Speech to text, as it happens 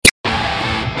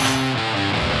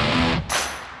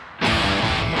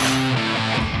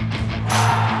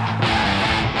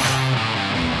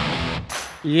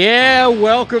Yeah,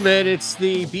 welcome in. It's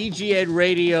the BGN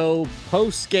Radio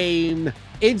post-game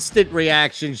instant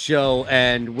reaction show,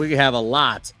 and we have a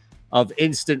lot of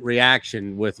instant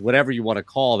reaction with whatever you want to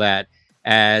call that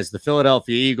as the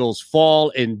Philadelphia Eagles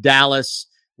fall in Dallas.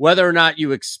 Whether or not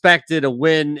you expected a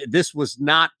win, this was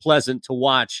not pleasant to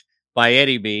watch by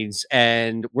any means,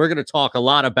 and we're going to talk a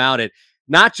lot about it.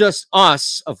 Not just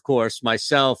us, of course,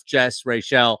 myself, Jess,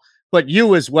 Rachel, but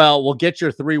you as well. We'll get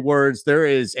your 3 words. There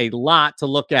is a lot to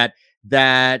look at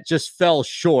that just fell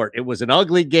short. It was an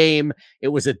ugly game. It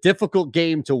was a difficult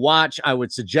game to watch. I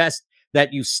would suggest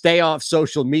that you stay off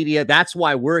social media. That's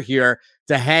why we're here,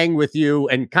 to hang with you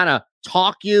and kind of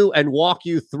talk you and walk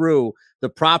you through the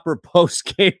proper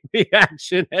post-game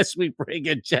reaction as we bring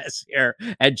in Jess here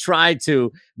and try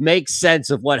to make sense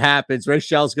of what happens.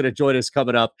 Rachel's going to join us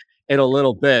coming up in a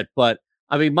little bit, but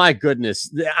I mean, my goodness,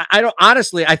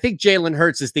 I think Jalen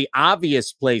Hurts is the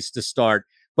obvious place to start,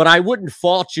 but I wouldn't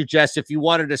fault you, Jess, if you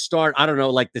wanted to start, I don't know,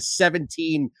 like the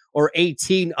 17 or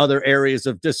 18 other areas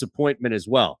of disappointment as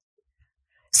well.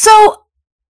 So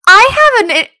I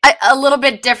have a little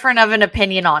bit different of an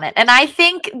opinion on it. And I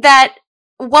think that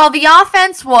while the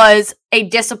offense was a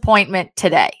disappointment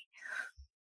today,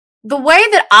 the way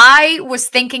that I was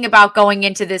thinking about going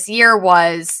into this year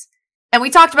was, and we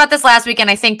talked about this last week and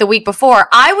I think the week before,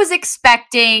 I was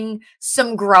expecting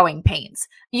some growing pains.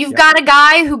 You've got a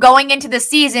guy who going into the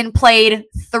season played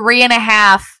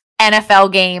 3.5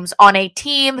 NFL games on a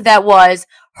team that was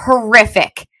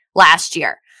horrific last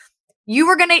year.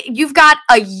 You've got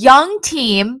a young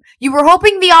team. You were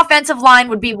hoping the offensive line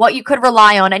would be what you could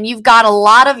rely on, and you've got a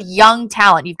lot of young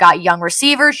talent. You've got young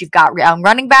receivers, you've got young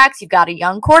running backs, you've got a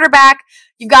young quarterback,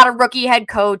 you've got a rookie head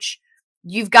coach.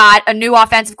 You've got a new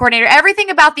offensive coordinator. Everything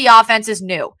about the offense is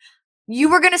new. You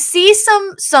were going to see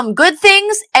some good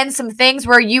things and some things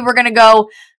where you were going to go,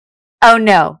 oh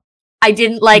no, I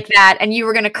didn't like that. And you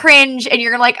were going to cringe and you're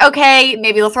going to like, okay,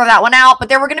 maybe we'll throw that one out. But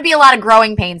there were going to be a lot of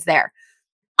growing pains there.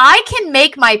 I can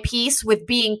make my peace with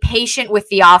being patient with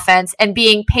the offense and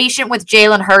being patient with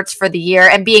Jalen Hurts for the year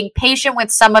and being patient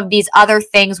with some of these other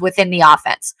things within the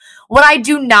offense. What I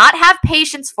do not have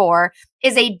patience for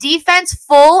is a defense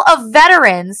full of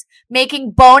veterans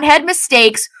making bonehead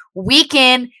mistakes week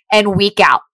in and week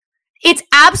out. It's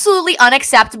absolutely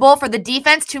unacceptable for the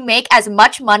defense to make as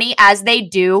much money as they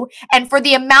do, and for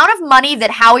the amount of money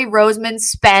that Howie Roseman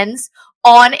spends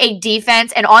on a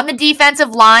defense and on the defensive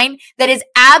line that is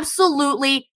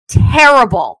absolutely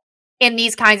terrible in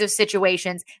these kinds of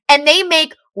situations. And they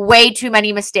make way too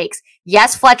many mistakes.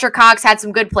 Yes, Fletcher Cox had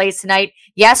some good plays tonight.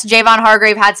 Yes, Javon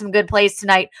Hargrave had some good plays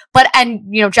tonight.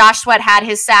 And Josh Sweat had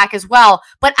his sack as well.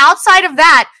 But outside of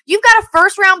that, you've got a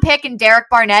first-round pick in Derek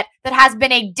Barnett that has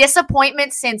been a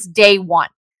disappointment since day one.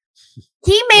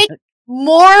 He makes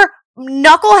more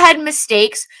knucklehead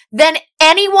mistakes than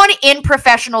anyone in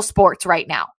professional sports right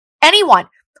now. Anyone.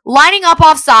 Lining up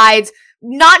off sides,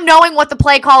 not knowing what the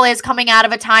play call is coming out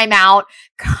of a timeout,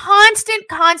 constant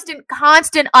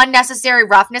unnecessary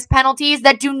roughness penalties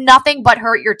that do nothing but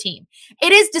hurt your team.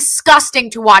 It is disgusting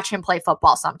to watch him play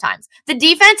football sometimes. The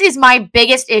defense is my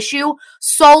biggest issue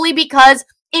solely because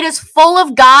it is full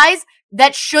of guys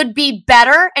that should be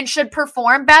better and should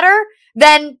perform better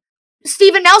than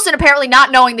Steven Nelson apparently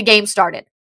not knowing the game started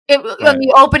on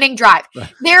the opening drive.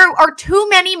 There are too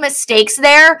many mistakes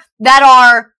there that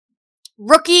are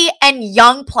rookie and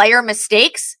young player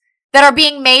mistakes that are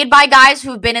being made by guys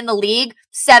who've been in the league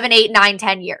 7, 8, 9,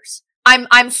 10 years.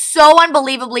 I'm so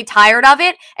unbelievably tired of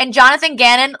it. And Jonathan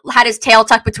Gannon had his tail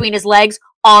tucked between his legs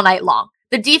all night long.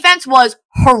 The defense was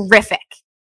horrific.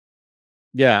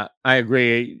 Yeah, I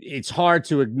agree. It's hard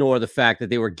to ignore the fact that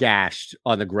they were gashed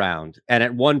on the ground. And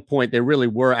at one point, they really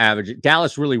were averaging.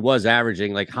 Dallas really was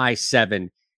averaging like high 7,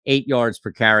 8 yards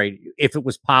per carry. If it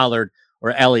was Pollard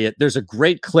or Elliott, there's a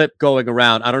great clip going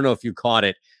around. I don't know if you caught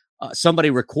it. Somebody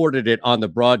recorded it on the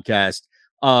broadcast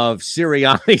of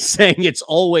Sirianni saying it's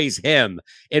always him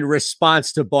in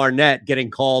response to Barnett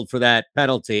getting called for that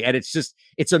penalty. And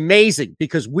it's amazing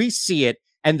because we see it.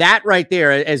 And that right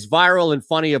there, as viral and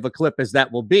funny of a clip as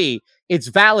that will be, it's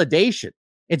validation.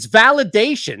 It's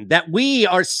validation that we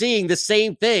are seeing the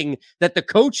same thing that the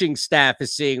coaching staff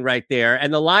is seeing right there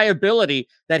and the liability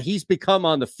that he's become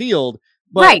on the field.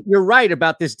 But You're right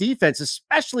about this defense,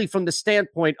 especially from the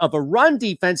standpoint of a run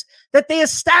defense that they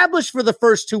established for the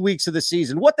first 2 weeks of the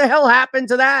season. What the hell happened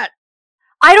to that?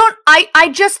 I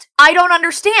don't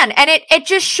understand. And it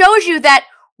just shows you that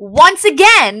once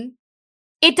again,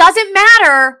 it doesn't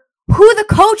matter who the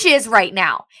coach is right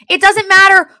now. It doesn't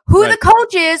matter who the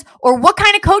coach is or what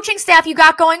kind of coaching staff you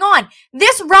got going on.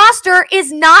 This roster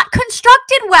is not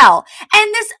constructed well.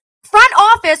 And this front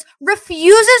office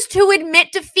refuses to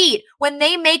admit defeat when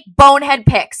they make bonehead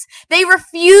picks. They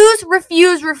refuse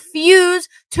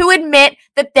to admit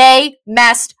that they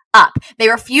messed up. They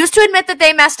refuse to admit that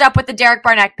they messed up with the Derek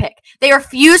Barnett pick. They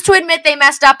refuse to admit they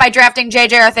messed up by drafting JJ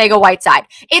Arcega-Whiteside.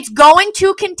 It's going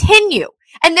to continue.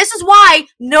 And this is why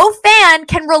no fan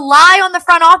can rely on the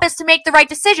front office to make the right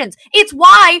decisions. It's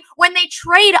why when they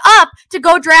trade up to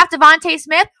go draft Devontae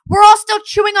Smith, we're all still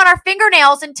chewing on our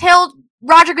fingernails until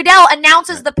Roger Goodell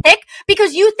announces the pick,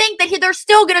 because you think that they're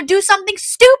still going to do something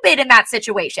stupid in that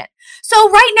situation. So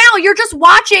right now, you're just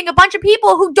watching a bunch of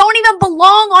people who don't even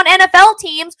belong on NFL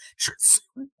teams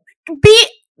be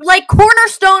like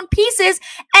cornerstone pieces.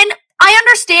 And I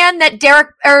understand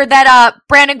that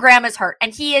Brandon Graham is hurt,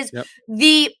 and he is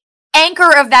the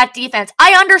anchor of that defense.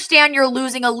 I understand you're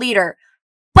losing a leader,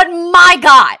 but my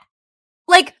God,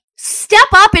 like, step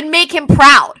up and make him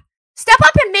proud. Step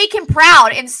up and make him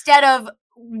proud instead of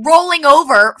rolling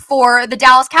over for the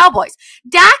Dallas Cowboys.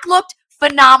 Dak looked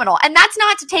phenomenal, and that's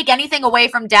not to take anything away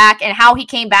from Dak and how he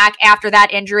came back after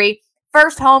that injury.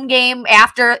 First home game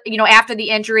after the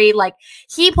injury, like,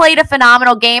 he played a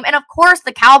phenomenal game. And of course,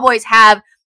 the Cowboys have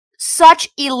such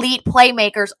elite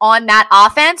playmakers on that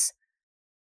offense.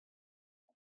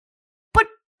 But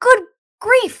good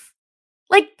grief.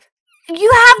 Like,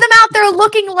 you have them out there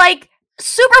looking like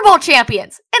Super Bowl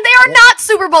champions, and they are not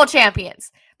Super Bowl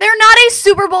champions. They're not a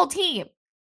Super Bowl team.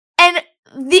 And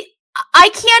I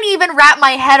can't even wrap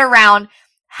my head around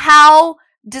how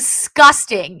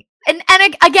disgusting. And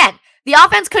again, the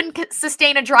offense couldn't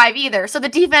sustain a drive either, so the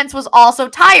defense was also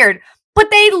tired.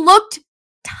 But they looked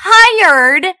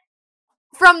tired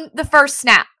from the first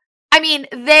snap. I mean,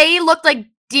 they looked like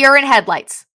deer in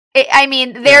headlights.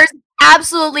 There's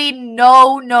absolutely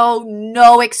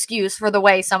no excuse for the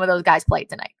way some of those guys played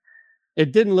tonight.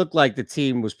 It didn't look like the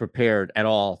team was prepared at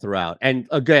all throughout. And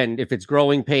again, if it's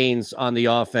growing pains on the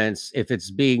offense, if it's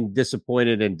being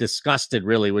disappointed and disgusted,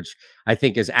 really, which I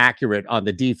think is accurate on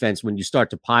the defense when you start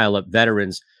to pile up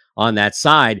veterans on that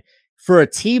side, for a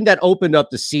team that opened up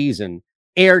the season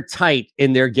airtight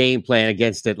in their game plan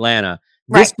against Atlanta,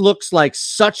 this looks like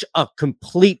such a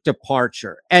complete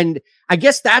departure. And I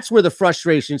guess that's where the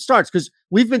frustration starts, because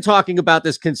we've been talking about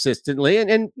this consistently,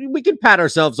 and we can pat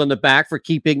ourselves on the back for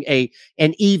keeping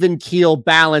an even keel,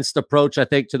 balanced approach, I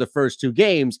think, to the first two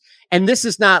games. And this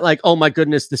is not like, oh my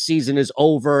goodness, the season is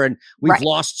over and we've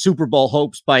lost Super Bowl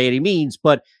hopes by any means.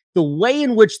 But the way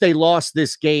in which they lost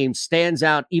this game stands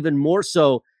out even more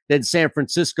so than San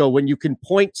Francisco, when you can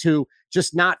point to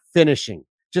just not finishing.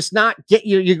 Just not get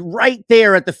you're right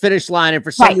there at the finish line, and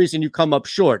for some reason you come up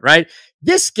short, right?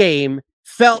 This game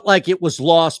felt like it was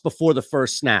lost before the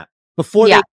first snap, before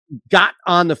they got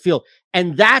on the field.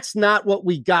 And that's not what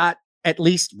we got, at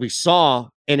least we saw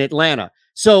in Atlanta.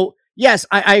 So, yes,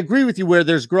 I agree with you where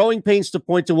there's growing pains to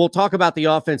point to. We'll talk about the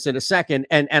offense in a second.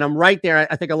 And I'm right there.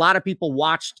 I think a lot of people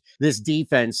watched this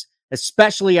defense,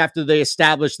 especially after they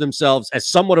established themselves as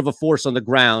somewhat of a force on the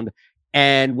ground.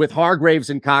 And with Hargraves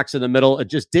and Cox in the middle, it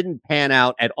just didn't pan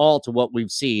out at all to what we've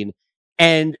seen.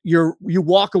 And you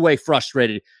walk away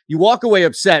frustrated. You walk away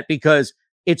upset, because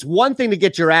it's one thing to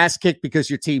get your ass kicked because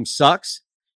your team sucks.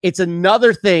 It's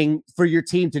another thing for your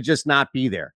team to just not be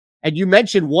there. And you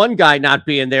mentioned one guy not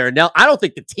being there. And now I don't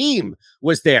think the team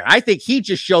was there. I think he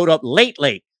just showed up late.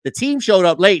 The team showed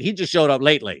up late. He just showed up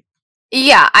late.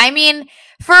 Yeah. I mean,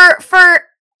 for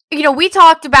we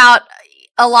talked about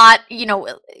a lot,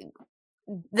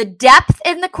 the depth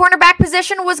in the cornerback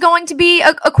position was going to be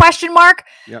a question mark.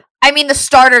 Yep. I mean, the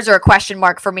starters are a question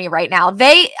mark for me right now.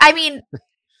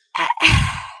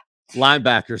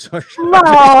 Linebackers are.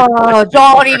 No,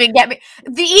 don't even get me.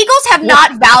 The Eagles have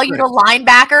not valued a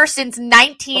linebacker since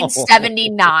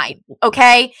 1979.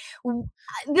 Okay, the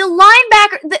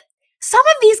linebacker. Some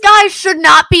of these guys should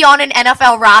not be on an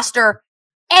NFL roster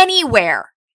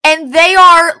anywhere, and they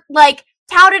are like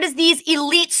touted as these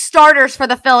elite starters for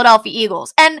the Philadelphia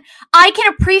Eagles. And I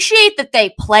can appreciate that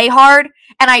they play hard,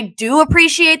 and I do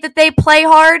appreciate that they play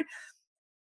hard,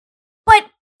 but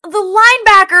the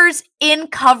linebackers in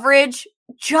coverage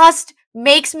just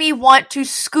makes me want to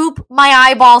scoop my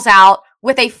eyeballs out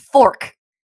with a fork.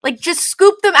 Like, just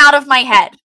scoop them out of my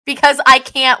head, because I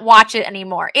can't watch it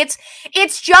anymore. It's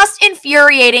just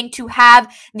infuriating to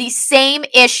have the same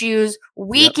issues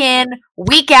week in,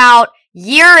 week out,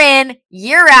 year in,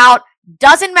 year out.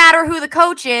 Doesn't matter who the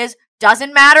coach is.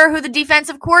 Doesn't matter who the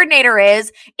defensive coordinator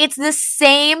is. It's the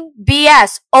same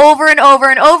BS over and over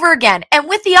and over again. And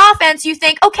with the offense, you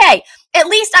think, okay, at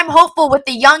least I'm hopeful with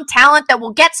the young talent that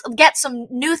will get some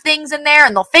new things in there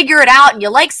and they'll figure it out. And you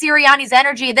like Sirianni's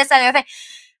energy, this, and the other thing.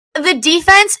 the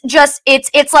defense just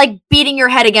it's like beating your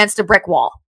head against a brick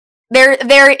wall.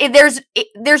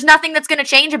 There's nothing that's going to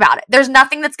change about it. There's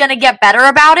nothing that's going to get better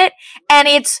about it, and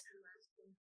it's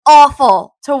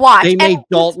awful to watch. They made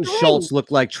Dalton Schultz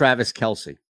look like Travis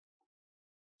Kelce.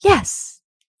 Yes.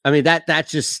 I mean, that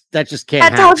just can't happen.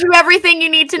 That tells you everything you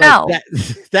need to know.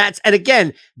 And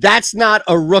again, that's not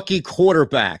a rookie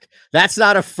quarterback. That's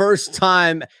not a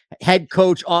first-time head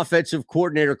coach, offensive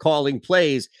coordinator calling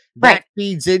plays. That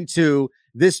feeds into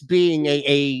this being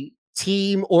a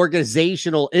team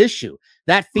organizational issue.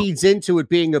 That feeds into it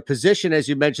being a position, as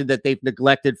you mentioned, that they've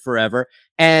neglected forever,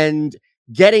 and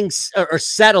getting or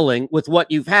settling with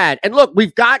what you've had. And look,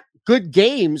 we've got good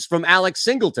games from Alex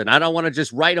Singleton. I don't want to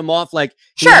just write him off like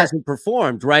he hasn't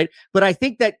performed, right? But I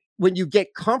think that when you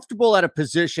get comfortable at a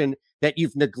position that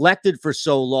you've neglected for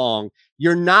so long,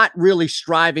 you're not really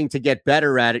striving to get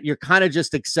better at it. You're kind of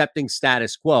just accepting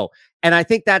status quo. And I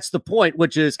think that's the point,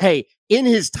 which is, hey, in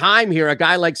his time here, a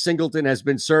guy like Singleton has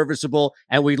been serviceable,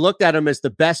 and we looked at him as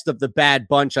the best of the bad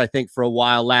bunch, I think, for a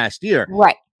while last year.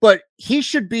 Right. But he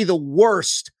should be the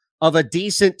worst of a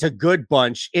decent to good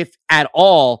bunch, if at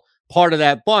all part of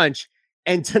that bunch.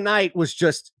 And tonight was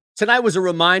a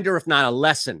reminder, if not a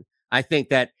lesson. I think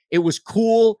that it was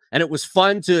cool and it was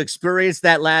fun to experience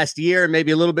that last year, and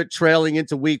maybe a little bit trailing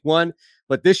into week one.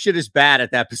 But this shit is bad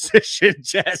at that position,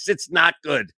 Jess. It's not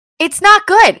good. It's not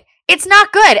good. It's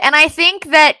not good. And I think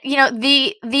that,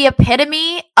 the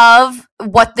epitome of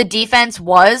what the defense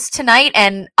was tonight,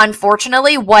 and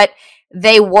unfortunately what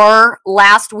they were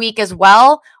last week as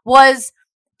well, was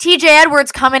TJ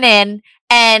Edwards coming in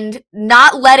and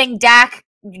not letting Dak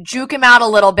juke him out a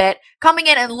little bit, coming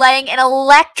in and laying an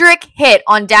electric hit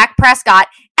on Dak Prescott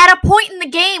at a point in the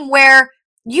game where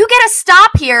you get a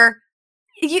stop here,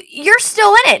 you're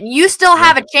still in it. You still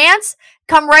have a chance.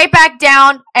 Come right back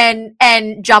down and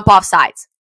jump off sides.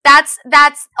 That's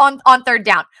on third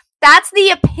down. That's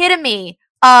the epitome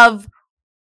of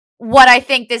what I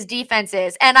think this defense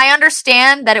is. And I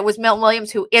understand that it was Milton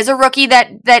Williams, who is a rookie,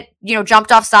 that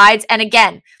jumped off sides. And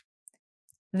again,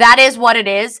 that is what it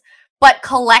is. But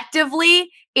collectively,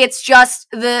 it's just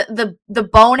the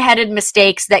boneheaded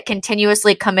mistakes that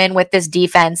continuously come in with this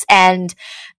defense. And,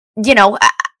 you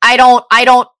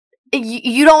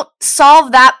don't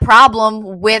solve that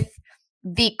problem with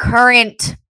the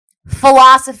current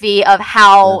philosophy of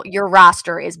how your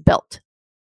roster is built.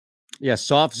 Yeah,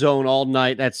 soft zone all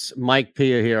night. That's Mike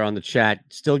Pia here on the chat,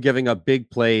 still giving up big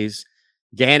plays.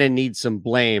 Gannon needs some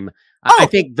blame. I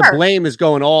think the blame is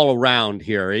going all around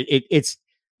here.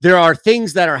 There are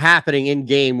things that are happening in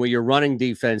game where you're running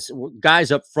defense.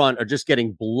 Guys up front are just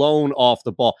getting blown off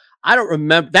the ball. I don't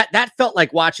remember that felt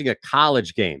like watching a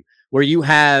college game where you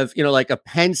have, like a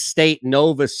Penn State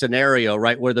Nova scenario,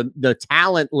 right? Where the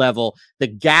talent level, the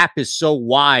gap is so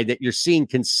wide that you're seeing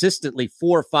consistently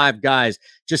 4 or 5 guys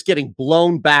just getting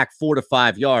blown back 4 to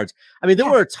 5 yards. I mean, there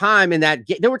were times in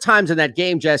that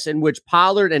game, Jess, in which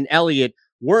Pollard and Elliott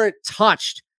weren't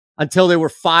touched until they were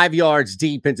 5 yards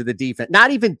deep into the defense.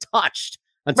 Not even touched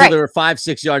until they were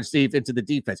 5-6 yards deep into the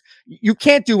defense. You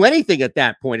can't do anything at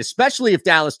that point, especially if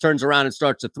Dallas turns around and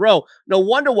starts to throw. No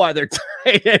wonder why their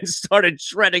tight ends started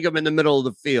shredding them in the middle of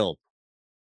the field.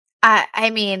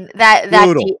 I mean,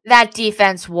 that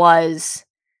defense was,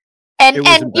 and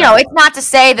it's not to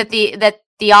say that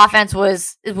the offense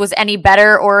was any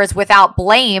better or is without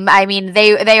blame. I mean,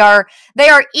 they are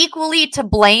equally to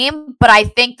blame, but I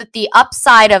think that the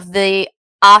upside of the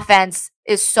offense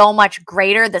is so much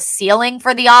greater. The ceiling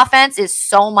for the offense is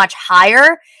so much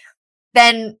higher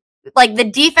than, like, the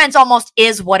defense almost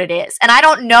is what it is. And I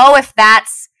don't know if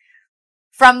that's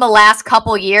from the last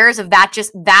couple years of that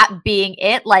being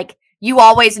it. Like, you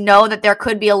always know that there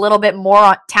could be a little bit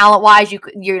more talent wise.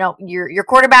 Your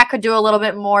quarterback could do a little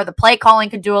bit more. The play calling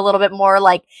could do a little bit more.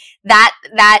 Like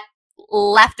that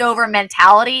leftover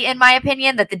mentality, in my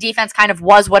opinion, that the defense kind of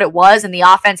was what it was, and the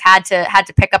offense had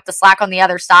to pick up the slack on the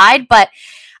other side. But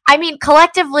I mean,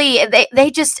 collectively,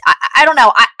 they just, I don't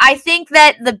know. I think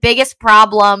that the biggest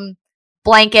problem,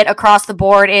 blanket across the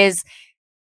board, is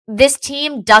this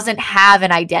team doesn't have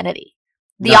an identity.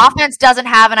 The offense doesn't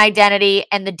have an identity,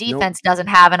 and the defense doesn't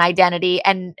have an identity,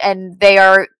 and they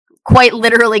are quite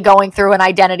literally going through an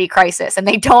identity crisis, and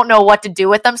they don't know what to do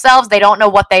with themselves. They don't know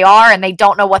what they are, and they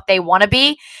don't know what they want to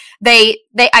be.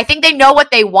 I think they know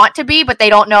what they want to be, but they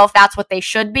don't know if that's what they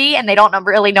should be, and they don't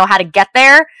really know how to get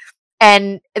there.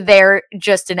 And they're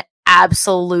just an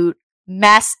absolute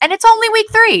mess. And it's only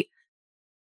week 3.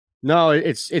 No,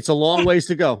 it's a long ways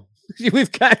to go.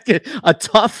 We've got a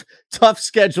tough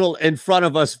schedule in front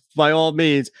of us, by all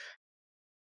means.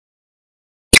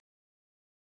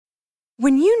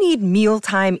 When you need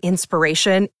mealtime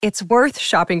inspiration, it's worth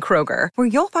shopping Kroger, where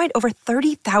you'll find over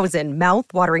 30,000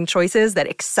 mouth-watering choices that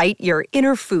excite your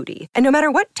inner foodie. And no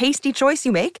matter what tasty choice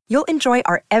you make, you'll enjoy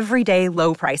our everyday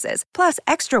low prices, plus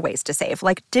extra ways to save,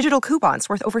 like digital coupons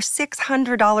worth over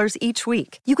 $600 each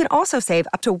week. You can also save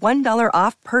up to $1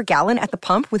 off per gallon at the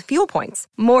pump with fuel points.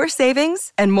 More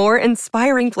savings and more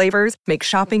inspiring flavors make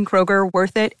shopping Kroger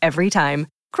worth it every time.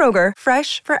 Kroger,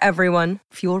 fresh for everyone.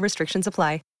 Fuel restrictions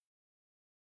apply.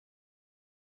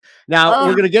 Now,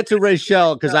 we're going to get to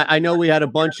Rachel because I know we had a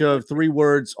bunch of 3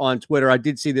 words on Twitter. I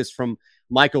did see this from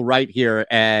Michael Wright here,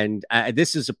 and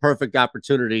this is a perfect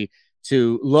opportunity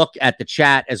to look at the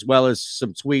chat as well as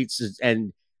some tweets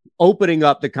and opening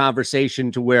up the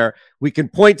conversation to where we can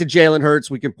point to Jalen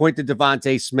Hurts, we can point to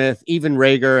Devontae Smith, even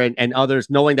Rager and others,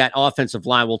 knowing that offensive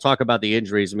line. We'll talk about the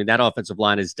injuries. I mean, that offensive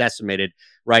line is decimated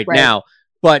right now.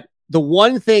 But the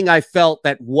one thing I felt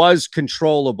that was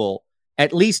controllable,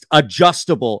 at least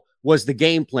adjustable, was the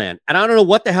game plan. And I don't know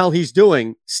what the hell he's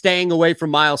doing, staying away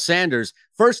from Miles Sanders.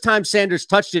 First time Sanders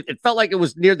touched it, it felt like it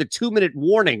was near the 2-minute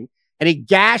warning, and he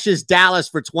gashes Dallas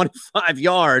for 25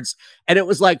 yards, and it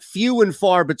was like few and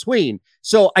far between.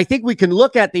 So I think we can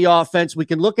look at the offense, we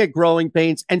can look at growing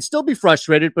pains and still be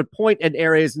frustrated, but point at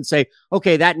areas and say,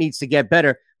 okay, that needs to get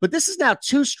better. But this is now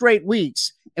 2 straight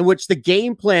weeks in which the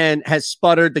game plan has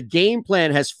sputtered, the game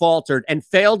plan has faltered, and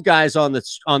failed guys on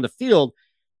the field.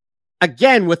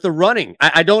 Again, with the running,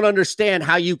 I don't understand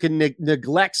how you can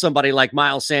neglect somebody like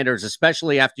Miles Sanders,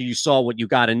 especially after you saw what you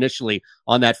got initially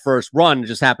on that first run. It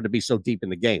just happened to be so deep in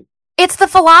the game. It's the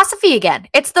philosophy again.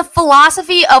 It's the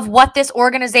philosophy of what this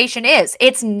organization is.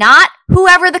 It's not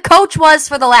whoever the coach was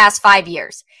for the last 5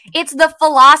 years. It's the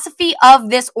philosophy of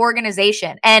this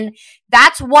organization. And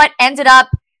that's what ended up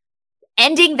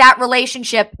ending that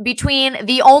relationship between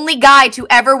the only guy to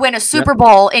ever win a Super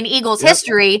Bowl in Eagles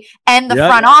history and the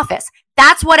front office.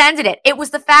 That's what ended it. It was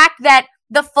the fact that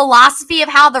the philosophy of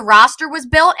how the roster was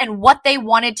built and what they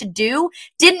wanted to do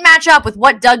didn't match up with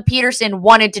what Doug Peterson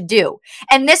wanted to do.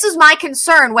 And this is my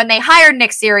concern when they hired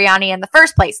Nick Sirianni in the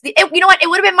first place. You know what? It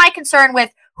would have been my concern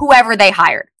with whoever they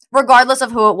hired, regardless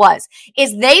of who it was,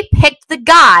 is they picked the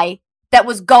guy that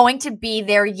was going to be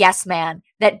their yes man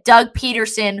that Doug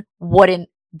Peterson wouldn't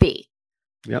be.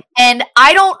 And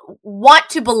I don't want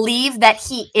to believe that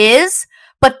he is,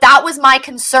 but that was my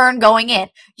concern going in.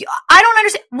 I don't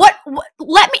understand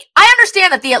I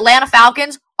understand that the Atlanta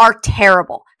Falcons are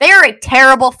terrible. They are a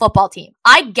terrible football team.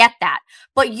 I get that.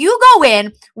 But you go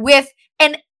in with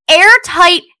an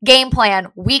airtight game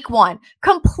plan week 1,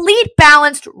 complete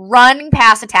balanced run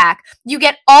pass attack. You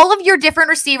get all of your different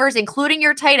receivers, including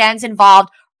your tight ends, involved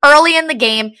early in the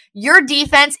game. Your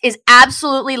defense is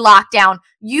absolutely locked down.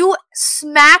 You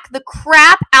smack the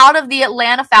crap out of the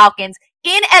Atlanta Falcons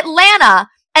in Atlanta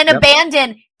and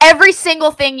abandon every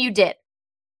single thing you did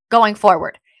going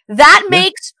forward. That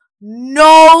makes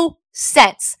no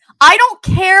sense. I don't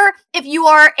care if you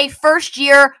are a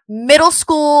first-year middle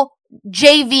school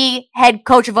JV head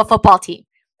coach of a football team.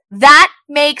 That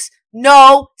makes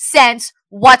no sense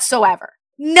whatsoever.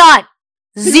 None.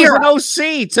 Zero. He was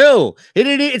an OC too.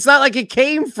 It's not like it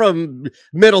came from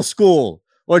middle school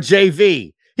or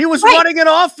JV. He was running an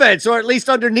offense, or at least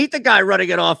underneath the guy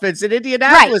running an offense in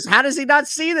Indianapolis. How does he not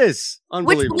see this?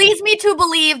 Which leads me to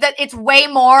believe that it's way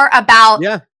more about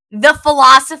the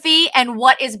philosophy and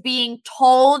what is being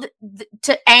told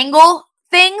to angle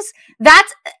things.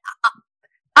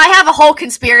 I have a whole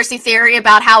conspiracy theory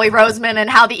about Howie Roseman and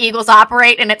how the Eagles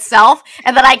operate in itself,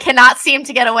 and that I cannot seem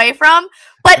to get away from.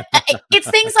 But it's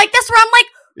things like this where I'm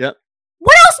like,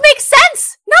 what else makes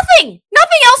sense? Nothing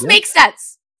else makes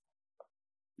sense.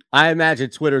 I imagine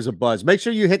Twitter's a buzz. Make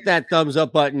sure you hit that thumbs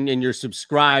up button and you're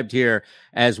subscribed here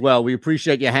as well. We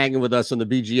appreciate you hanging with us on the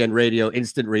BGN Radio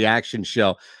Instant Reaction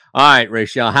Show. All right,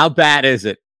 Rachel, how bad is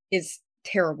it? It's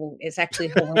terrible. It's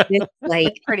actually horrific.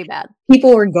 Like, pretty bad.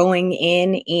 People are going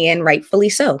in, and rightfully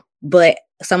so. But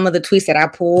some of the tweets that I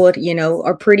pulled,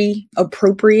 are pretty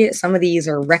appropriate. Some of these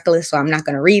are reckless, so I'm not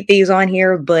going to read these on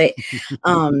here. But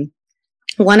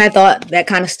one I thought that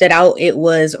kind of stood out, it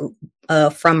was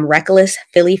from Reckless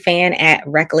Philly fan at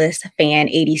Reckless Fan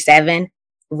 87,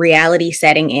 reality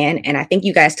setting in. And I think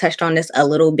you guys touched on this a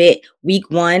little bit. Week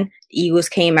 1, the Eagles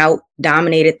came out,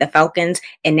 dominated the Falcons,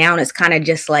 and now it's kind of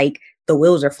just like the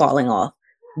wheels are falling off.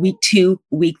 Week 2,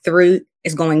 week 3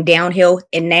 is going downhill,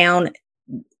 and now,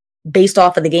 based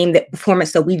off of the game, that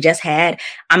performance that we just had,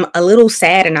 I'm a little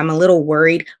sad and I'm a little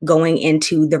worried going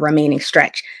into the remaining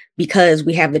stretch, because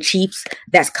we have the Chiefs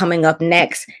that's coming up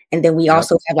next. And then we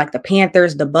also have like the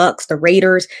Panthers, the Bucks, the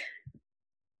Raiders.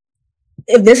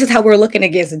 If this is how we're looking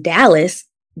against Dallas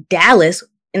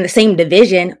in the same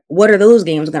division, what are those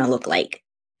games going to look like?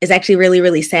 It's actually really,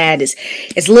 really sad.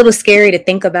 It's a little scary to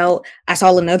think about. I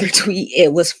saw another tweet.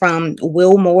 It was from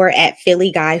Will Moore at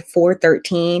Philly Guy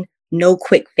 413. No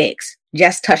quick fix.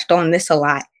 Jess touched on this a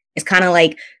lot. It's kind of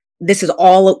like this is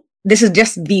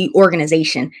just the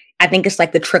organization. I think it's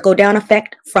like the trickle down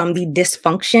effect from the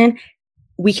dysfunction.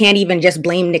 We can't even just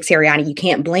blame Nick Sirianni. You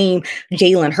can't blame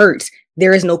Jalen Hurts.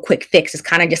 There is no quick fix. It's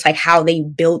kind of just like how they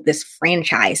built this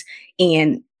franchise.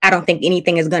 And I don't think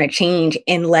anything is going to change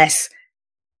unless,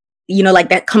 like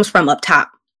that comes from up top.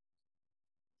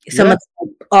 Some of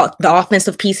the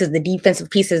offensive pieces, the defensive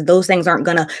pieces, those things aren't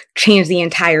going to change the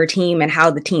entire team and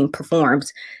how the team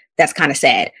performs. That's kind of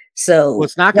sad. So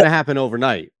it's not going to happen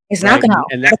overnight. It's not going to.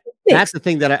 And that's the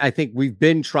thing that I think we've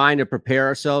been trying to prepare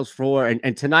ourselves for.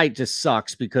 And tonight just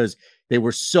sucks because they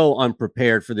were so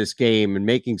unprepared for this game and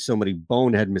making so many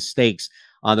bonehead mistakes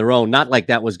on their own. Not like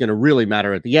that was going to really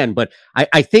matter at the end. But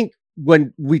I think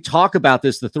when we talk about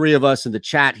this, the three of us in the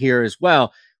chat here as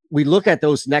well, we look at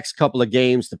those next couple of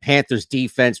games, the Panthers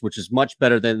defense, which is much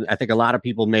better than I think a lot of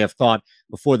people may have thought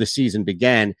before the season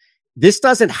began. This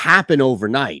doesn't happen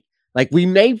overnight. Like we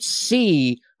may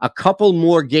see a couple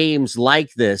more games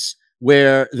like this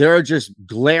where there are just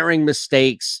glaring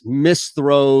mistakes, missed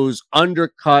throws,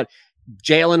 undercut,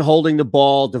 Jalen holding the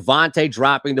ball, Devontae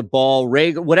dropping the ball,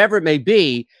 Reagan, whatever it may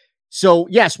be. So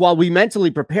yes, while we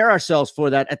mentally prepare ourselves for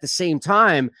that, at the same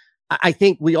time, I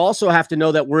think we also have to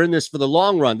know that we're in this for the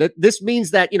long run. This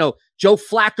means that, Joe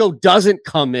Flacco doesn't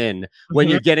come in when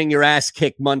you're getting your ass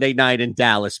kicked Monday night in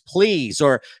Dallas, please.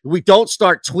 Or we don't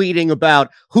start tweeting about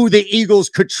who the Eagles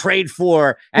could trade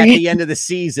for at the end of the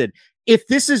season. If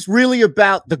this is really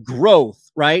about the growth,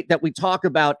 right, that we talk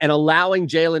about and allowing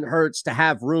Jalen Hurts to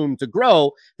have room to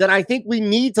grow, then I think we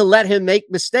need to let him make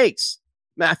mistakes.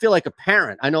 I feel like a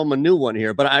parent. I know I'm a new one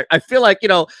here, but I feel like,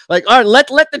 all right, let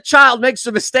the child make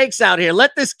some mistakes out here.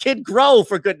 Let this kid grow,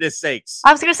 for goodness sakes.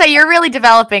 I was going to say, you're really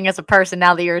developing as a person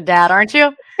now that you're a dad, aren't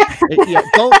you? Yeah,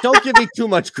 don't give me too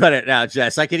much credit now,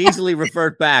 Jess. I can easily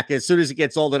revert back as soon as he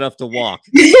gets old enough to walk.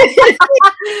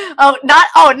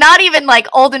 Not even like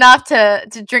old enough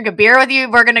to drink a beer with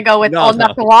you. We're going to go with old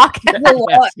enough to walk.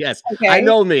 Yes. Okay. I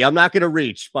know me. I'm not going to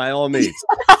reach by all means.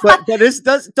 but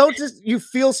don't just you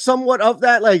feel somewhat of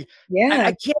that? Like,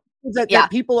 I can't believe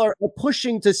that people are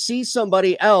pushing to see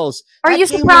somebody else. Are you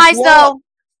surprised though?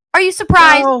 Are you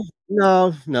surprised?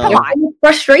 No. Come on.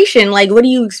 Frustration. Like, what do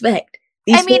you expect?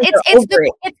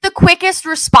 It's the quickest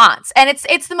response, and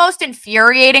it's the most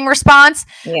infuriating response.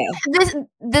 Yeah.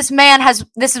 This man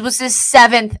this was his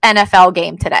 7th NFL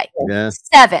game today. Yeah.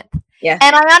 7th. Yeah.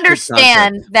 And I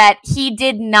understand that he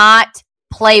did not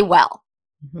play well.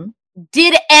 Mm-hmm.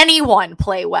 Did anyone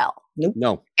play well? Nope.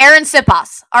 No. Aaron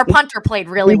Sipas, our punter, played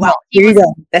really well. Here you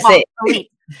go. That's it. Elite.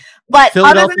 But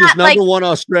Philadelphia's number one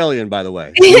Australian, by the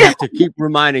way. We have to keep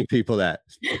reminding people that.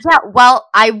 Yeah, well,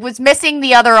 I was missing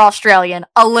the other Australian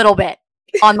a little bit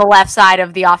on the left side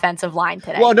of the offensive line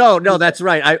today. Well, no, that's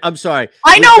right. I'm sorry.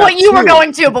 I know what you were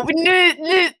going to, but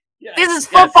this is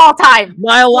football time.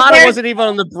 Myalata wasn't even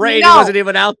on the brain. No, he wasn't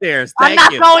even out there. I'm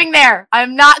not going there.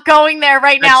 I'm not going there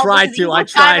right now. I tried to. I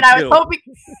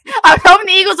was hoping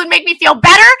the Eagles would make me feel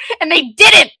better, and they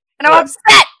didn't. And I'm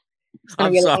upset.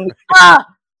 I'm sorry.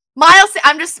 Miles,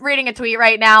 I'm just reading a tweet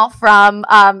right now from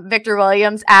Victor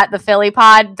Williams at the Philly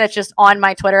Pod that's just on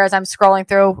my Twitter as I'm scrolling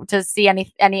through to see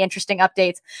any interesting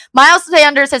updates. Miles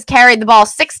Sanders has carried the ball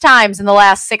 6 times in the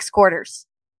last 6 quarters.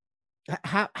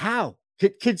 How?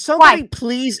 Could somebody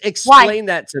please explain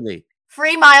that to me?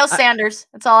 Free Miles Sanders.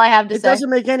 That's all I have to say. It doesn't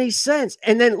make any sense.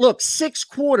 And then look, 6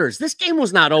 quarters. This game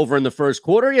was not over in the first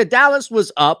quarter. Yeah, Dallas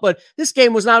was up, but this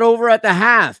game was not over at the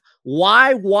half.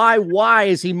 Why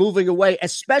is he moving away?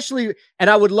 Especially, and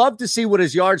I would love to see what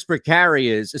his yards per carry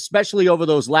is, especially over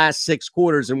those last 6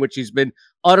 quarters in which he's been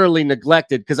utterly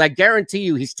neglected, because I guarantee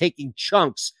you he's taking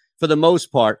chunks for the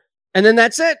most part. And then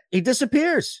that's it. He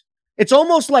disappears. It's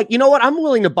almost like, you know what? I'm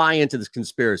willing to buy into this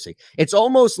conspiracy. It's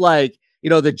almost like,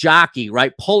 the jockey,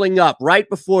 right, pulling up right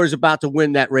before he's about to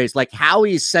win that race, like how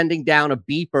he's sending down a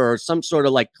beeper or some sort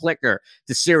of like clicker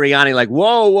to Sirianni, like,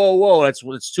 whoa,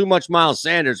 it's too much Miles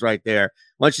Sanders right there.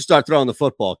 Why don't you start throwing the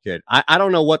football, kid? I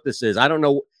don't know what this is. I don't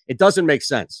know. It doesn't make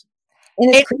sense.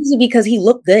 And it's crazy because he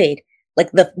looked good.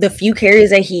 Like the few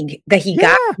carries that he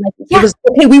got, it was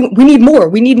okay. We need more.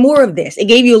 We need more of this. It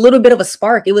gave you a little bit of a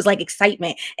spark. It was like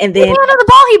excitement. And then out of the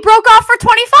ball, he broke off for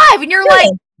 25, and you're like,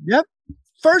 yep.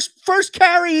 First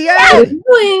carry, yeah.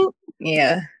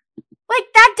 Like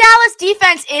that Dallas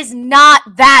defense is not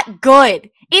that good.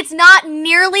 It's not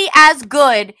nearly as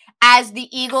good as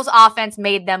the Eagles offense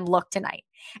made them look tonight.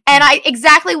 And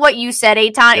exactly what you said,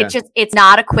 Eitan. Yeah. It's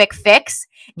not a quick fix.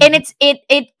 And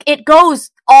it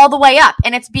goes all the way up.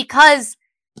 And it's because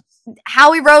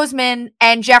Howie Roseman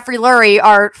and Jeffrey Lurie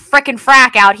are frickin'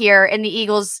 frack out here in the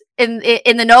Eagles in the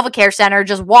NovaCare Center,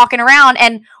 just walking around,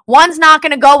 and one's not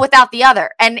going to go without the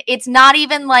other. And it's not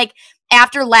even like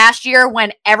after last year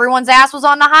when everyone's ass was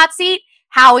on the hot seat.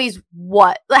 Howie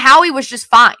was just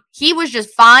fine. He was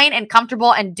just fine and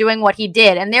comfortable and doing what he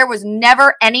did. And there was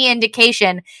never any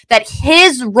indication that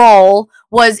his role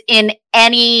was in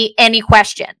any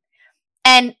question.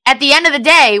 And at the end of the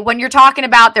day, when you're talking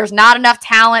about there's not enough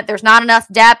talent, there's not enough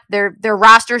depth, their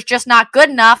roster's just not good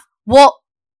enough, well,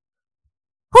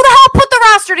 who the hell put the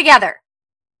roster together?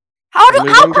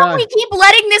 How come we keep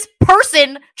letting this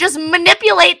person just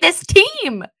manipulate this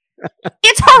team?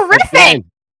 It's horrific.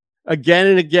 Again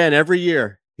and again, every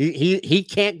year. He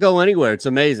can't go anywhere. It's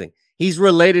amazing. He's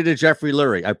related to Jeffrey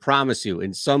Lurie, I promise you,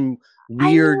 in some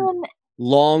weird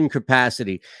long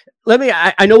capacity.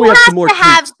 I know we have some more to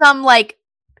have some like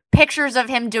pictures of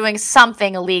him doing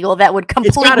something illegal that would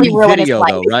completely ruin video, his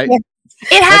life. though, right?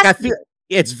 It has I feel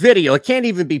it's video. It can't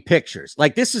even be pictures.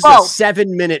 Like, this is a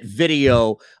 7-minute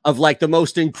video of like the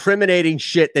most incriminating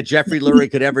shit that Jeffrey Lurie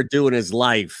could ever do in his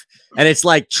life. And it's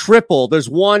like triple. There's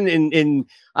one in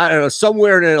I don't know,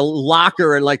 somewhere in a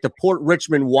locker in like the Port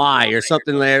Richmond Y or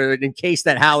something there, in case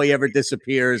that Howie ever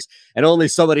disappears and only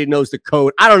somebody knows the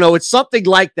code. I don't know. It's something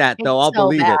like that, though. I'll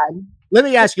believe it. Let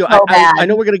me ask you, I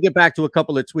know we're going to get back to a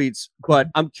couple of tweets, but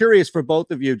I'm curious for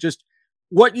both of you, just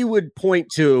what you would point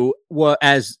to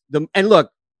as the, and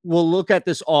look, we'll look at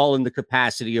this all in the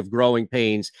capacity of growing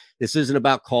pains. This isn't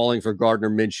about calling for Gardner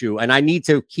Minshew. And I need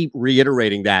to keep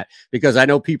reiterating that because I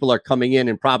know people are coming in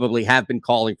and probably have been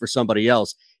calling for somebody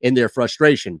else in their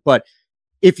frustration. But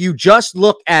if you just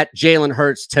look at Jalen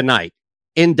Hurts tonight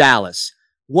in Dallas,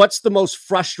 what's the most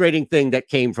frustrating thing that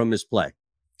came from his play?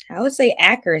 I would say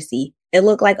accuracy. It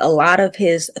looked like a lot of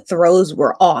his throws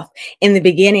were off. In the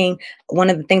beginning, one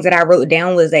of the things that I wrote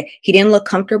down was that he didn't look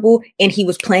comfortable and he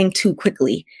was playing too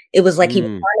quickly. It was like he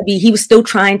was still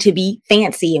trying to be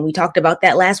fancy. And we talked about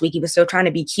that last week. He was still trying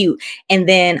to be cute. And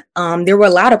then there were a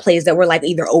lot of plays that were like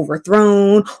either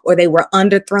overthrown or they were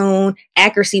underthrown.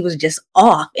 Accuracy was just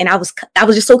off. And I was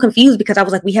just so confused because I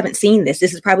was like, we haven't seen this.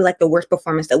 This is probably like the worst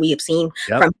performance that we have seen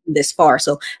from this far.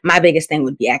 So my biggest thing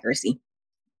would be accuracy.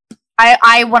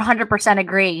 I 100%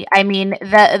 agree. I mean,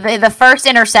 the first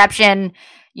interception,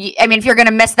 I mean, if you're going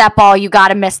to miss that ball, you got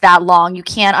to miss that long. You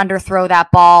can't underthrow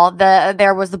that ball.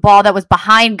 There was the ball that was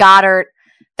behind Goddard.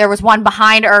 There was one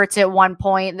behind Ertz at one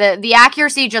point. The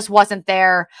accuracy just wasn't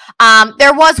there.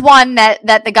 There was one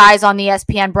that the guys on the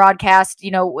ESPN broadcast,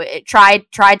 tried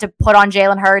to put on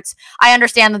Jalen Hurts. I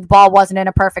understand that the ball wasn't in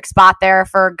a perfect spot there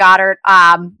for Goddard.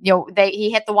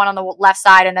 He hit the one on the left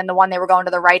side and then the one they were going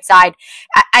to the right side.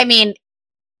 I mean,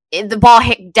 the ball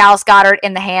hit Dallas Goedert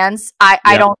in the hands.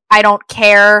 I don't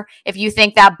care if you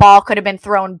think that ball could have been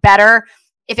thrown better.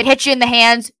 If it hits you in the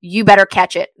hands, you better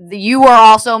catch it. You are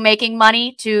also making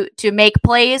money to make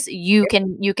plays. You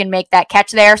can make that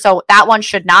catch there. So that one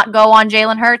should not go on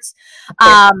Jalen Hurts.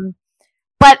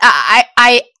 But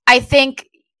I think,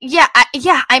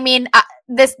 I mean,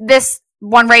 this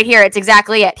one right here, it's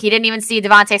exactly it. He didn't even see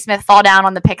Devontae Smith fall down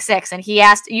on the pick six. And he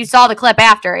asked, you saw the clip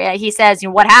after. He says,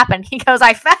 what happened? He goes,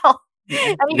 I fell.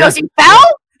 And he goes, you fell?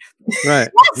 Right.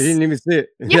 Yes. You didn't even see it.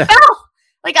 You fell.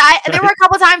 Like there were a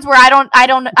couple times where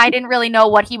I didn't really know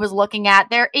what he was looking at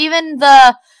there. Even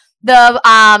that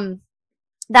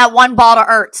one ball to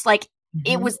Ertz, like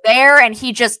it was there and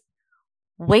he just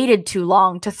waited too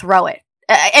long to throw it.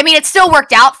 I mean, it still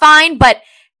worked out fine, but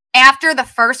after the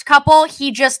first couple,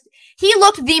 he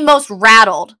looked the most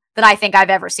rattled that I think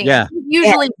I've ever seen. Yeah. He's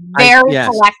usually very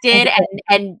collected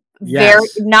and very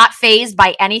not fazed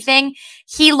by anything.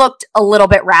 He looked a little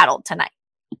bit rattled tonight.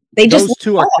 Those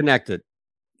two are connected.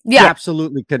 Yeah,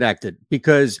 absolutely connected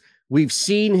because we've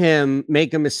seen him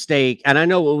make a mistake. And I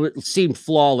know it seemed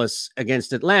flawless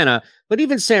against Atlanta, but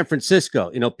even San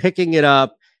Francisco, picking it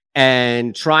up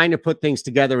and trying to put things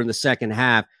together in the second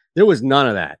half. There was none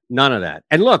of that.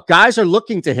 And look, guys are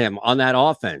looking to him on that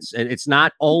offense. And it's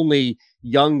not only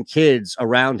young kids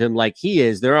around him like he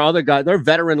is. There are other guys, there are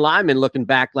veteran linemen looking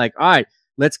back like, all right,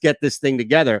 let's get this thing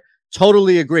together.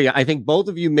 Totally agree. I think both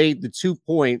of you made the 2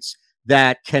 points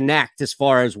that connect as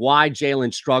far as why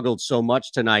Jalen struggled so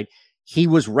much tonight. He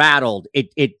was rattled.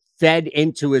 It fed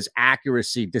into his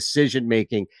accuracy,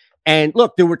 decision-making. And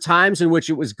look, there were times in which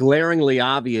it was glaringly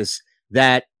obvious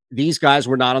that these guys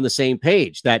were not on the same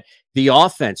page, that the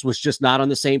offense was just not on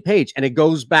the same page. And it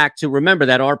goes back to, remember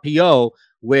that RPO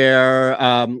where,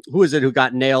 who is it who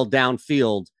got nailed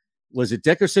downfield? Was it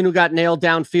Dickerson who got nailed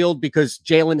downfield because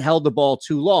Jalen held the ball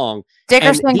too long?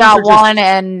 Dickerson got one,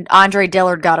 and Andre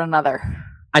Dillard got another.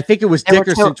 I think it was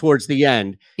Dickerson towards the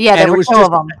end. Yeah, there were two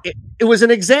of them. It was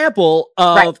an example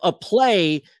of a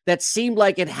play that seemed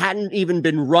like it hadn't even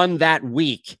been run that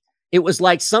week. It was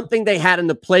like something they had in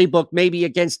the playbook, maybe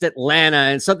against Atlanta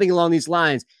and something along these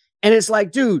lines. And it's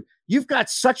like, dude, you've got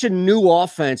such a new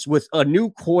offense with a new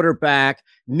quarterback,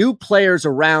 new players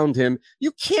around him.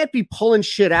 You can't be pulling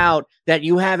shit out that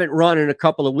you haven't run in a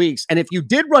couple of weeks. And if you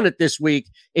did run it this week,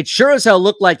 it sure as hell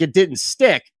looked like it didn't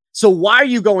stick. So why are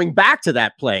you going back to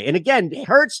that play? And again,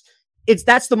 Hurts,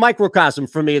 that's the microcosm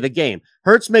for me of the game.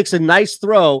 Hurts makes a nice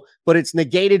throw, but it's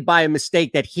negated by a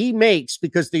mistake that he makes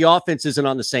because the offense isn't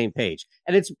on the same page.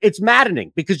 And it's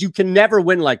maddening because you can never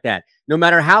win like that. No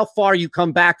matter how far you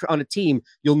come back on a team,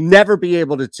 you'll never be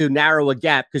able to narrow a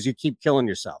gap because you keep killing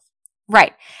yourself.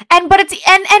 Right. But it's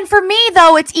and for me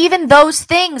though, it's even those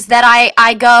things that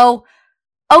I go,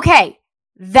 okay,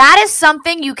 that is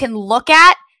something you can look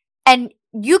at and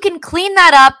you can clean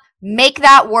that up, make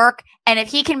that work. And if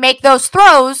he can make those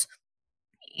throws,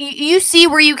 you see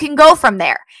where you can go from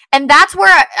there. And that's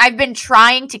where I've been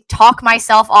trying to talk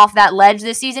myself off that ledge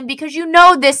this season, because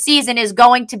this season is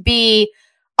going to be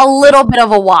a little bit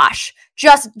of a wash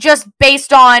just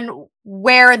based on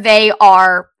where they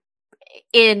are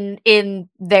in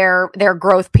their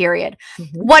growth period.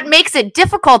 Mm-hmm. What makes it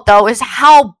difficult though is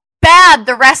how bad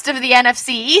the rest of the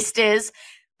NFC East is.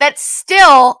 That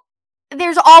still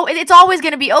it's always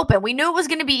going to be open. We knew it was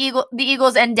going to be the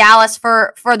Eagles and Dallas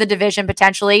for the division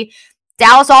potentially.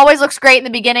 Dallas always looks great in the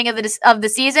beginning of the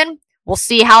season. We'll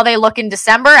see how they look in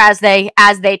December as they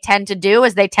tend to do,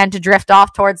 as they tend to drift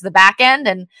off towards the back end,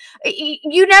 and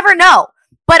you never know.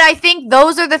 But I think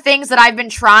those are the things that I've been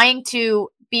trying to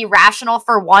be rational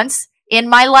for once in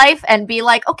my life and be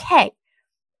like, okay,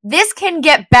 this can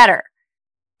get better.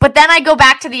 But then I go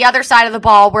back to the other side of the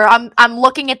ball where I'm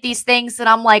looking at these things and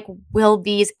I'm like, will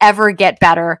these ever get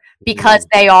better? Because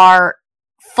they are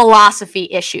philosophy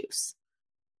issues.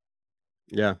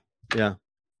 Yeah. Yeah.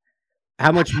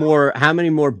 How many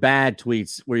more bad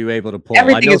tweets were you able to pull?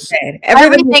 Everything is bad.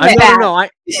 Everything is bad.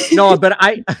 But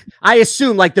I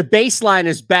assume like the baseline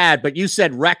is bad, but you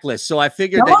said reckless. So I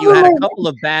figured that you had a couple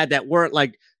of bad that weren't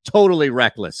like totally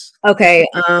reckless. Okay.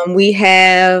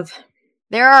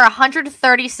 There are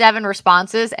 137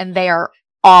 responses, and they are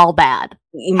all bad.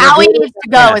 How he needs to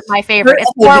go is my favorite.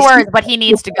 It's 4 words, but he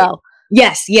needs to go.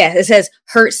 Yes. It says,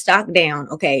 Hurt stock down.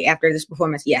 Okay, after this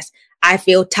performance, yes. I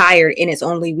feel tired, and it's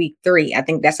only week 3. I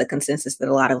think that's a consensus that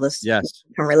a lot of us can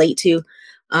relate to.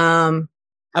 How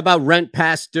about rent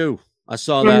past due? I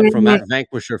saw that from at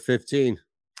Vanquisher 15.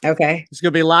 Okay. There's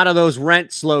going to be a lot of those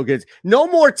rent slogans. No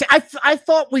more. I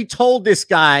thought we told this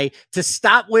guy to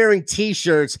stop wearing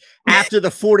T-shirts after the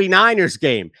 49ers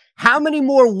game. How many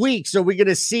more weeks are we going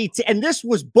to see? And this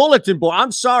was bulletin board.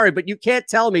 I'm sorry, but you can't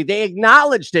tell me. They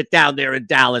acknowledged it down there in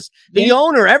Dallas. The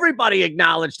owner, everybody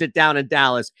acknowledged it down in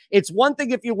Dallas. It's one thing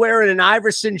if you're wearing an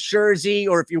Iverson jersey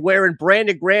or if you're wearing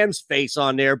Brandon Graham's face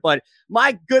on there, but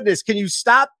my goodness, can you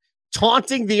stop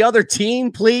taunting the other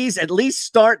team, please? At least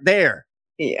start there.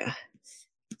 Yeah.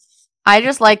 I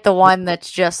just like the one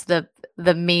that's just the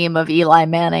meme of Eli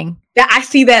Manning. Yeah, I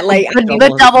see that like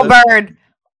the double bird.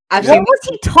 What was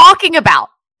he talking about?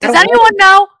 Does anyone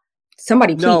know?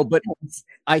 Somebody no, but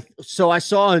I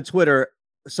saw on Twitter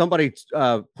somebody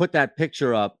put that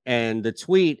picture up, and the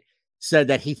tweet said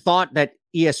that he thought that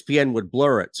ESPN would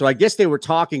blur it. So I guess they were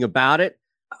talking about it,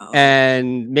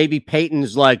 and maybe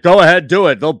Peyton's like, "Go ahead, do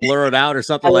it. They'll blur it out or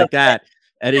something like that."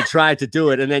 And he tried to do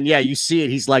it. And then, you see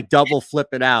it. He's like double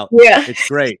flipping out. Yeah. It's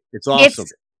great. It's awesome.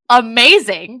 It's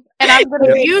amazing. And I'm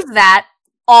going to use that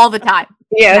all the time.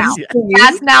 Yes.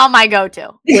 That's now my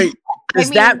go-to. Wait,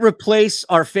 does that replace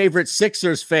our favorite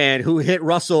Sixers fan who hit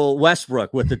Russell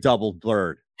Westbrook with the double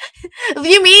bird?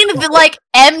 You mean like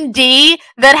MD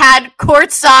that had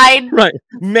courtside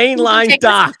mainline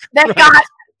doc that got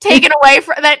taken away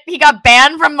from that? He got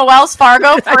banned from the Wells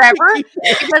Fargo forever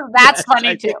because that's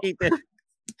funny too.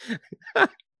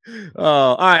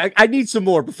 All right. I need some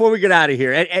more before we get out of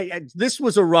here. And this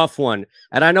was a rough one,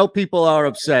 and I know people are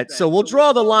upset. So we'll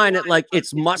draw the line at like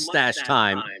it's mustache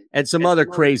time and some other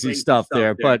crazy stuff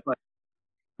there. But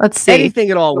let's see. Anything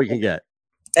at all we can get.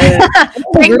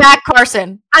 Bring back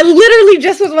Carson. I literally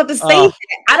just was about to say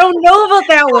I don't know about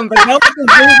that one, but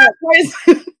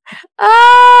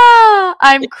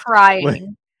I'm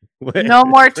crying. No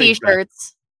more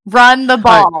T-shirts. Run the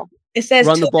ball. It says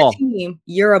run the ball. Team,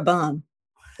 you're a bum.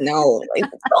 No,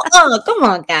 come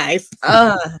on, guys.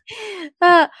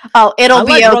 It'll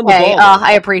be okay.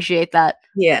 I appreciate that.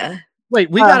 Yeah. Wait,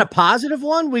 we got a positive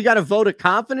one? We got a vote of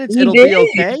confidence? We It'll did. be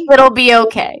okay? It'll be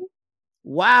okay.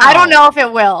 Wow. I don't know if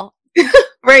it will,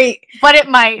 Right. but it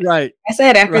might. Right. I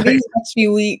said after Right. these next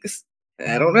few weeks,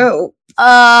 I don't know.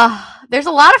 There's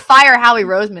a lot of fire Howie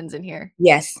Roseman's in here.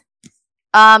 Yes.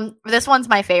 This one's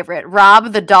my favorite.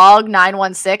 Rob the dog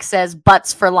 916 says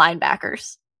butts for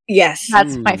linebackers. Yes.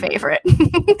 That's my favorite.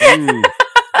 Mm.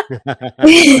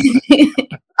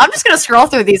 I'm just gonna scroll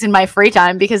through these in my free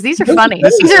time because these are funny.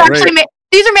 This These is are great. actually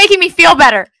these are making me feel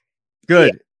better.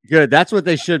 Good. Good. That's what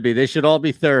they should be. They should all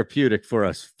be therapeutic for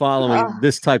us following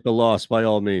this type of loss by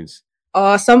all means.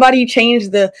 Somebody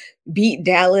changed the Beat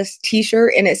Dallas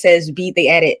t-shirt and it says beat. They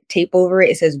added tape over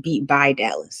it. It says beat by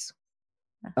Dallas.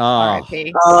 Oh, R.I.P.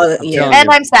 Yeah. telling And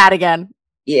you. I'm sad again.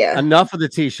 Yeah. Enough of the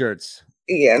t-shirts.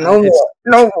 Yeah. No It's- more.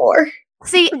 No more.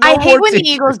 See, No I hate more when the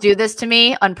t-shirts. Eagles do this to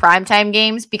me on primetime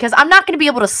games because I'm not going to be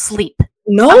able to sleep.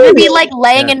 No. I'm going to be like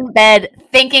laying Yeah. in bed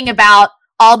thinking about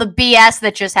all the BS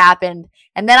that just happened.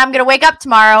 And then I'm going to wake up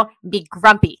tomorrow and be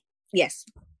grumpy. Yes.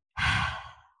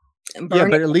 Yeah,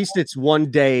 but at least it's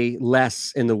one day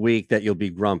less in the week that you'll be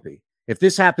grumpy. If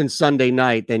this happened Sunday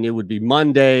night, then it would be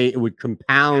Monday. It would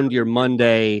compound your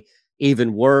Monday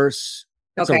even worse.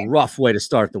 That's Okay. a rough way to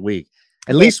start the week.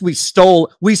 At least we stole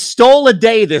a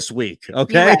day this week.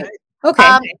 Okay. Right. Okay.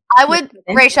 I would,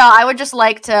 Rachel, I would just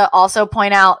like to also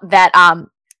point out that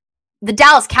the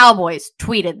Dallas Cowboys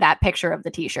tweeted that picture of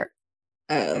the t-shirt.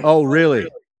 Oh, really?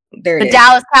 There it The is.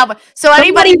 Dallas Cowboys. So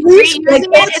anybody reusing like,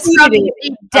 it is from tweeted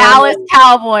the Dallas I'm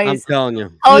Cowboys telling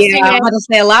you. posting Yeah, I'm it. about to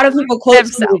say a lot of people quote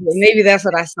themselves. tweeted it. Maybe that's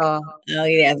what I saw. Oh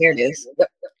yeah, there it is.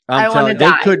 I I'm wanna telling you, they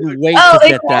die. couldn't wait Oh, to they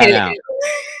get that did it. out.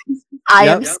 I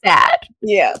Yep. am sad.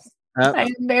 Yeah. I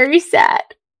am very sad.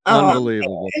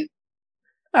 Unbelievable.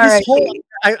 All This right. whole-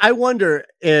 I wonder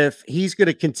if he's going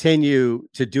to continue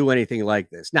to do anything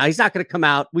like this. Now, he's not going to come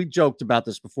out. We joked about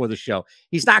this before the show.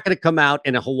 He's not going to come out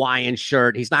in a Hawaiian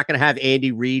shirt. He's not going to have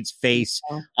Andy Reid's face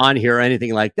on here or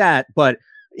anything like that. But,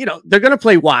 you know, they're going to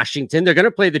play Washington. They're going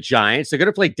to play the Giants. They're going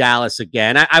to play Dallas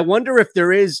again. I wonder if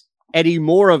there is any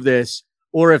more of this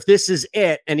or if this is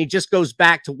it. And he just goes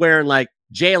back to wearing like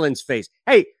Jalen's face.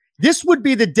 Hey, this would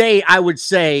be the day I would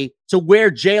say to wear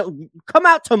come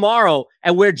out tomorrow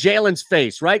and wear Jalen's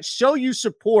face, right? Show you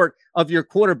support of your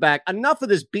quarterback. Enough of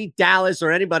this beat Dallas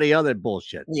or anybody other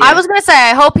bullshit. Yeah. I was gonna say,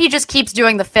 I hope he just keeps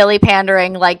doing the Philly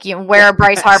pandering, like you wear a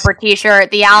Bryce Harper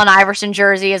t-shirt. The Allen Iverson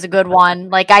jersey is a good one.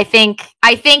 Like I think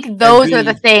those are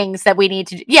the Embiid. things that we need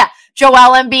to do. Yeah,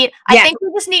 Joel Embiid. I Yeah. think we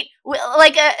just need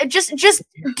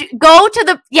go to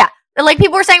the like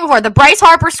people were saying before, the Bryce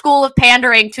Harper school of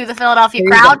pandering to the Philadelphia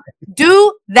There you crowd.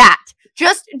 Do that.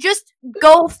 Just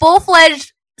go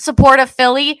full-fledged support of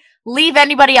Philly. Leave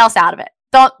anybody else out of it.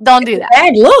 Don't do that.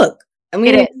 Bad look. I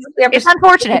mean, It It's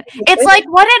unfortunate. It's like,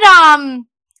 what did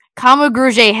Kamu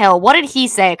Grugier Hill, what did he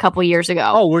say a couple years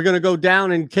ago? Oh, we're going to go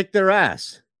down and kick their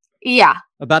ass Yeah.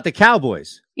 about the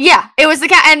Cowboys. Yeah. It was the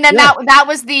cat. And then Yeah. that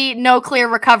was the no clear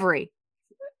recovery.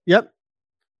 Yep.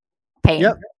 Pain.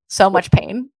 Yep. So much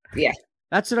pain.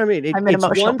 That's what I mean. I'm in It's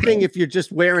emotional one thing pain. if you're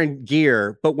just wearing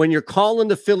gear, but when you're calling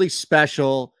the Philly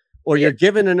special or you're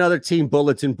giving another team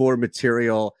bulletin board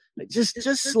material, just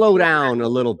slow down a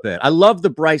little bit. I love the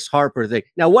Bryce Harper thing.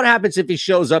 Now, what happens if he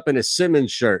shows up in a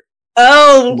Simmons shirt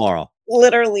tomorrow?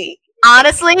 literally.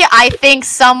 Honestly, I think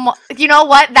you know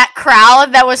what? That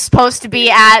crowd that was supposed to be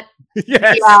at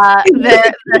Yes.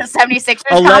 the 76ers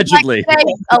Allegedly. complex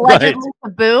today, allegedly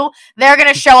to boo, they're going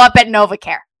to show up at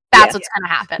NovaCare. That's what's going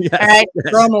to happen. Yes. All right. Yes.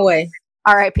 Throw them away.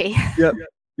 R.I.P. Yep.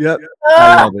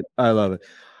 I love it. I love it.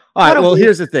 All What right. a Well, week.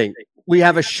 here's the thing. We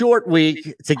have a short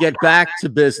week to get back to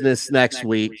business next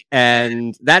week,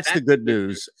 and that's the good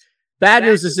news. Bad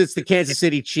news is it's the Kansas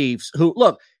City Chiefs who,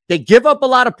 look, they give up a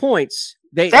lot of points.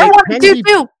 They They're tend to be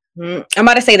 1-2-2. I'm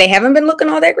about to say they haven't been looking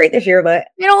all that great this year, but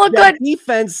You don't look their good.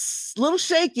 defense a little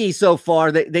shaky so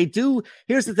far. They do.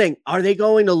 Here's the thing: are they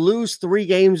going to lose 3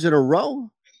 games in a row?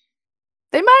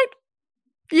 They might.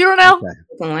 You don't know. Okay.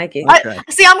 looking like it. Okay.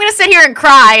 See, I'm going to sit here and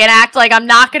cry and act like I'm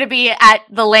not going to be at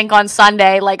the link on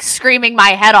Sunday, like screaming my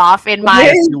head off in my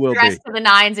Yes, you will dress be. to the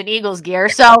nines and Eagles gear.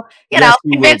 So, you Yes, know,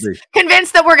 you will be.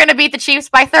 convinced that we're going to beat the Chiefs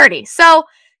by 30. So,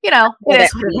 you know, it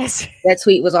is what it is. That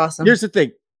tweet was awesome. Here's the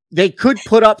thing. They could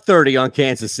put up 30 on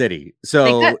Kansas City. They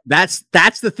So could.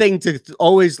 that's the thing to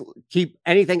always keep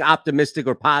anything optimistic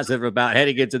or positive about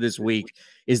heading into this week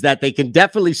is that they can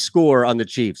definitely score on the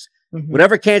Chiefs. Mhm.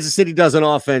 Whatever Kansas City does on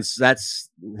offense, that's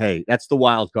the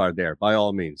wild card there by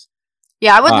all means.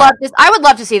 Yeah, I would All love this. I would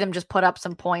love to see them just put up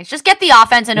some points. Just get the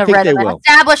offense in I a think they rhythm, and will.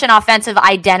 establish an offensive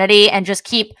identity, and just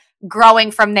keep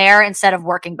growing from there instead of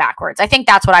working backwards. I think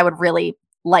that's what I would really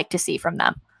like to see from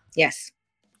them. Yes.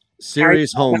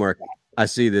 Serious homework. I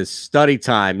see this. Study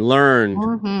time,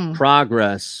 learned,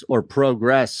 progress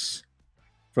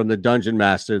from the Dungeon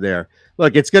Master there.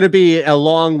 Look, it's going to be a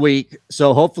long week,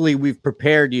 so hopefully we've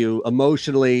prepared you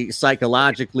emotionally,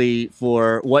 psychologically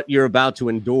for what you're about to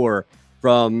endure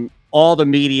from all the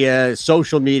media,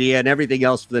 social media, and everything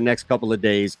else for the next couple of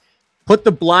days. Put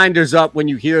the blinders up when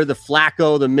you hear the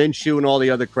Flacco, the Minshew, and all the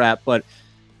other crap, but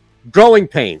growing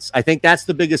pains. I think that's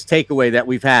the biggest takeaway that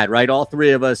we've had, right? All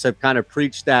three of us have kind of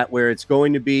preached that, where it's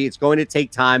going to take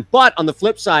time. But on the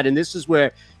flip side, and this is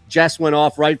where Jess went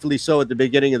off, rightfully so, at the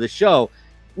beginning of the show,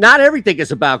 not everything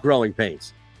is about growing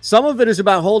pains. Some of it is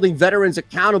about holding veterans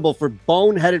accountable for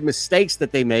boneheaded mistakes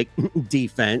that they make,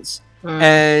 defense,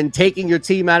 and taking your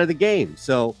team out of the game.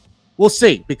 So we'll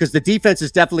see, because the defense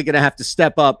is definitely going to have to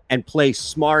step up and play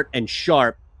smart and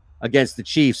sharp against the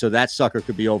Chiefs, so that sucker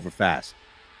could be over fast.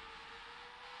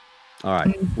 All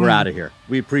right, we're out of here.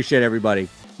 We appreciate everybody.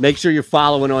 Make sure you're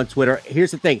following on Twitter.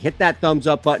 Here's the thing. Hit that thumbs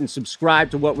up button.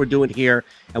 Subscribe to what we're doing here.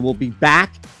 And we'll be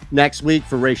back next week.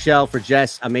 For Rachel, for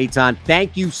Jess, I'm Eitan.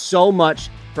 Thank you so much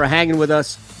for hanging with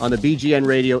us on the BGN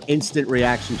Radio Instant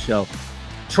Reaction Show.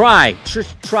 Try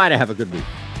to have a good week.